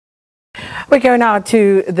We go now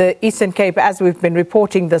to the Eastern Cape. As we've been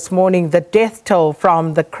reporting this morning, the death toll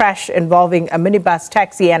from the crash involving a minibus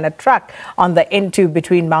taxi and a truck on the N2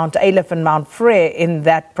 between Mount Ayliff and Mount Frere in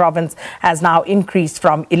that province has now increased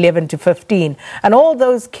from 11 to 15. And all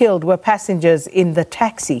those killed were passengers in the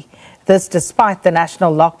taxi. This despite the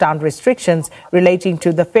national lockdown restrictions relating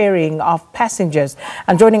to the ferrying of passengers.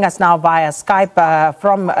 And joining us now via Skype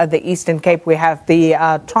from the Eastern Cape, we have the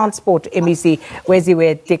Transport MEC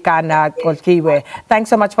Weziwe Tikana-Gxothiwe. Thanks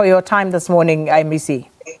so much for your time this morning, MEC.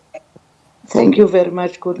 Thank you very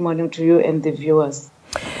much. Good morning to you and the viewers.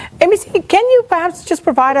 MEC, can you perhaps just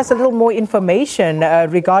provide us a little more information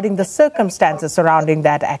regarding the circumstances surrounding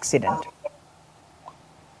that accident?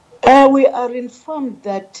 We are informed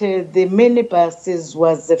that the minibuses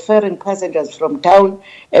was ferrying passengers from town,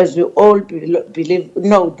 as we all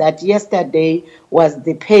know that yesterday was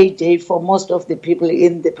the payday for most of the people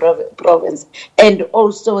in the province, and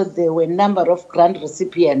also there were a number of grant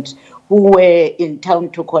recipients who were in town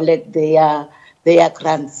to collect their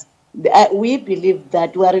grants. We believe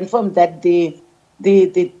that we are informed that the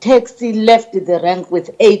taxi left the rank with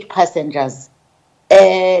 8 passengers.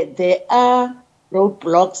 There are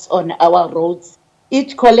roadblocks on our roads.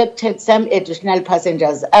 It collected some additional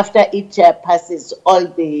passengers after it passes all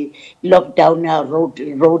the lockdown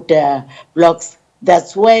road blocks.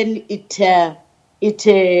 That's when it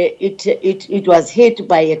was hit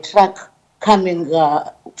by a truck coming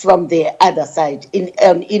from the other side,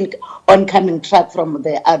 oncoming truck from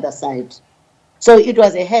the other side. So it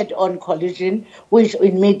was a head-on collision, which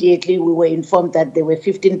immediately we were informed that there were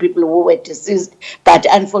 15 people who were deceased, but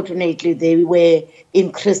unfortunately they were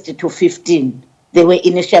increased to 15. They were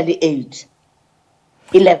initially 8.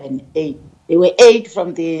 They were 8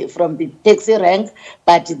 from the taxi rank,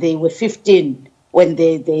 but they were 15 when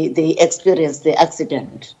they experienced the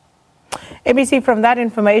accident. MEC, from that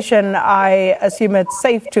information, I assume it's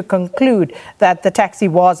safe to conclude that the taxi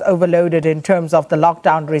was overloaded in terms of the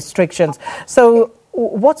lockdown restrictions. So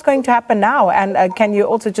what's going to happen now? And can you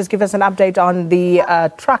also just give us an update on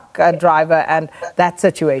the truck driver and that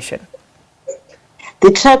situation?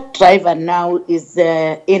 The truck driver now is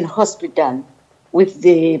in hospital with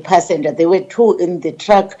the passenger. There were 2 in the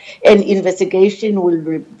truck, and investigation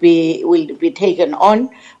will be taken on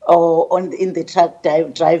in the truck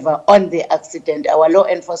driver on the accident. Our law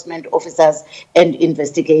enforcement officers and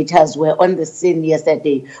investigators were on the scene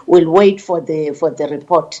yesterday. We'll wait for the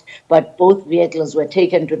report, but both vehicles were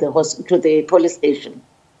taken to the police station.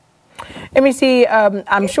 MEC,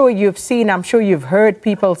 I'm sure you've seen, I'm sure you've heard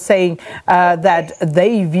people saying that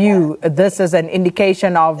they view this as an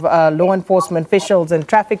indication of law enforcement officials and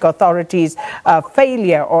traffic authorities'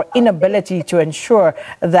 failure or inability to ensure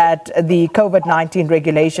that the COVID-19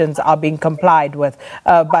 regulations are being complied with.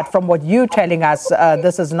 But from what you're telling us,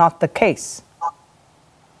 this is not the case.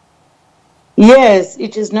 Yes,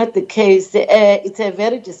 it is not the case. It's a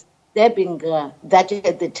very disturbing that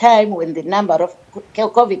at the time when the number of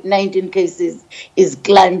COVID-19 cases is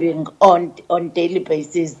climbing on daily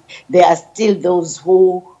basis, there are still those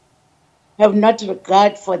who have not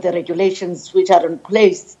regard for the regulations which are in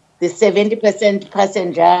place. The 70%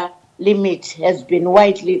 passenger limit has been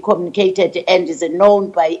widely communicated and is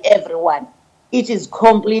known by everyone. It is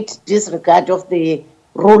complete disregard of the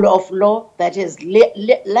rule of law that has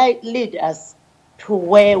led us to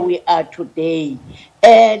where we are today.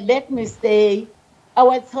 Let me say,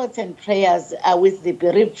 our thoughts and prayers are with the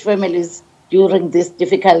bereaved families during this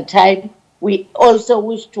difficult time. We also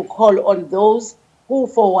wish to call on those who,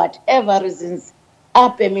 for whatever reasons,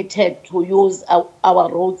 are permitted to use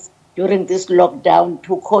our roads during this lockdown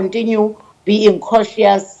to continue being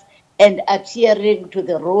cautious and adhering to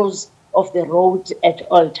the rules of the road at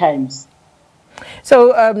all times.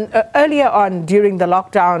 So earlier on during the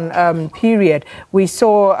lockdown period, we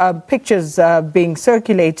saw pictures being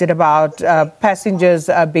circulated about passengers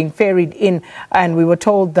being ferried in, and we were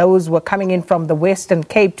told those were coming in from the Western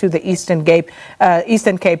Cape to the Eastern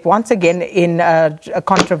Cape, once again in a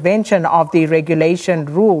contravention of the regulation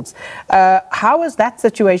rules. How has that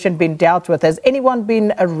situation been dealt with? Has anyone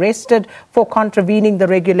been arrested for contravening the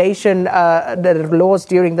regulation, the laws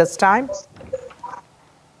during this time?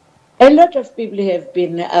 A lot of people have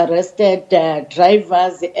been arrested,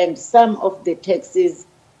 drivers, and some of the taxis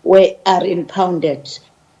are impounded.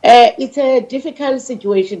 It's a difficult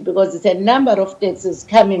situation because it's a number of taxis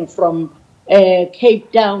coming from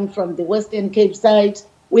Cape Town, from the Western Cape side,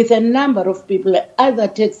 with a number of people. Other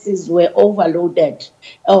taxis were overloaded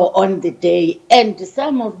on the day, and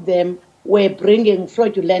some of them were bringing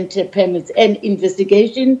fraudulent permits, and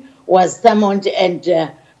investigation was summoned,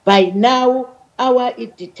 and by now our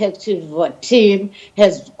detective team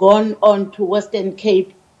has gone on to Western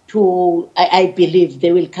Cape to, I believe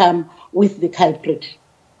they will come with the culprit.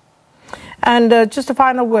 And just a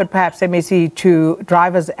final word, perhaps, MEC, to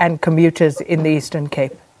drivers and commuters in the Eastern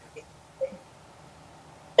Cape.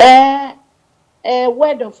 A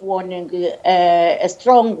word of warning, a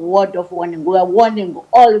strong word of warning. We are warning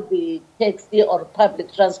all the taxi or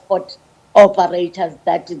public transport operators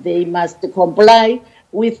that they must comply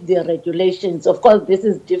with the regulations. Of course, this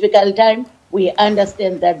is a difficult time. We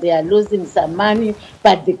understand that they are losing some money,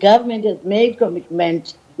 but the government has made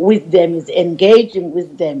commitment with them, is engaging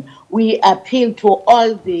with them. We appeal to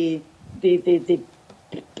all the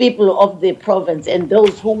people of the province and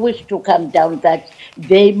those who wish to come down that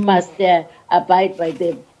they must abide by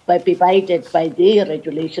the be guided by the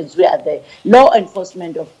regulations. We are the law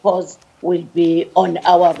enforcement, of course, will be on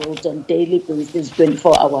our roads on daily basis,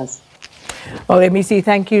 24 hours. Well, MEC,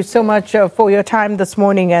 thank you so much for your time this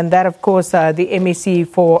morning. And that, of course, the MEC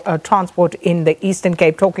for Transport in the Eastern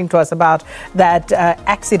Cape, talking to us about that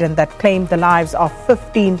accident that claimed the lives of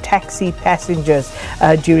 15 taxi passengers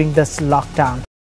during this lockdown.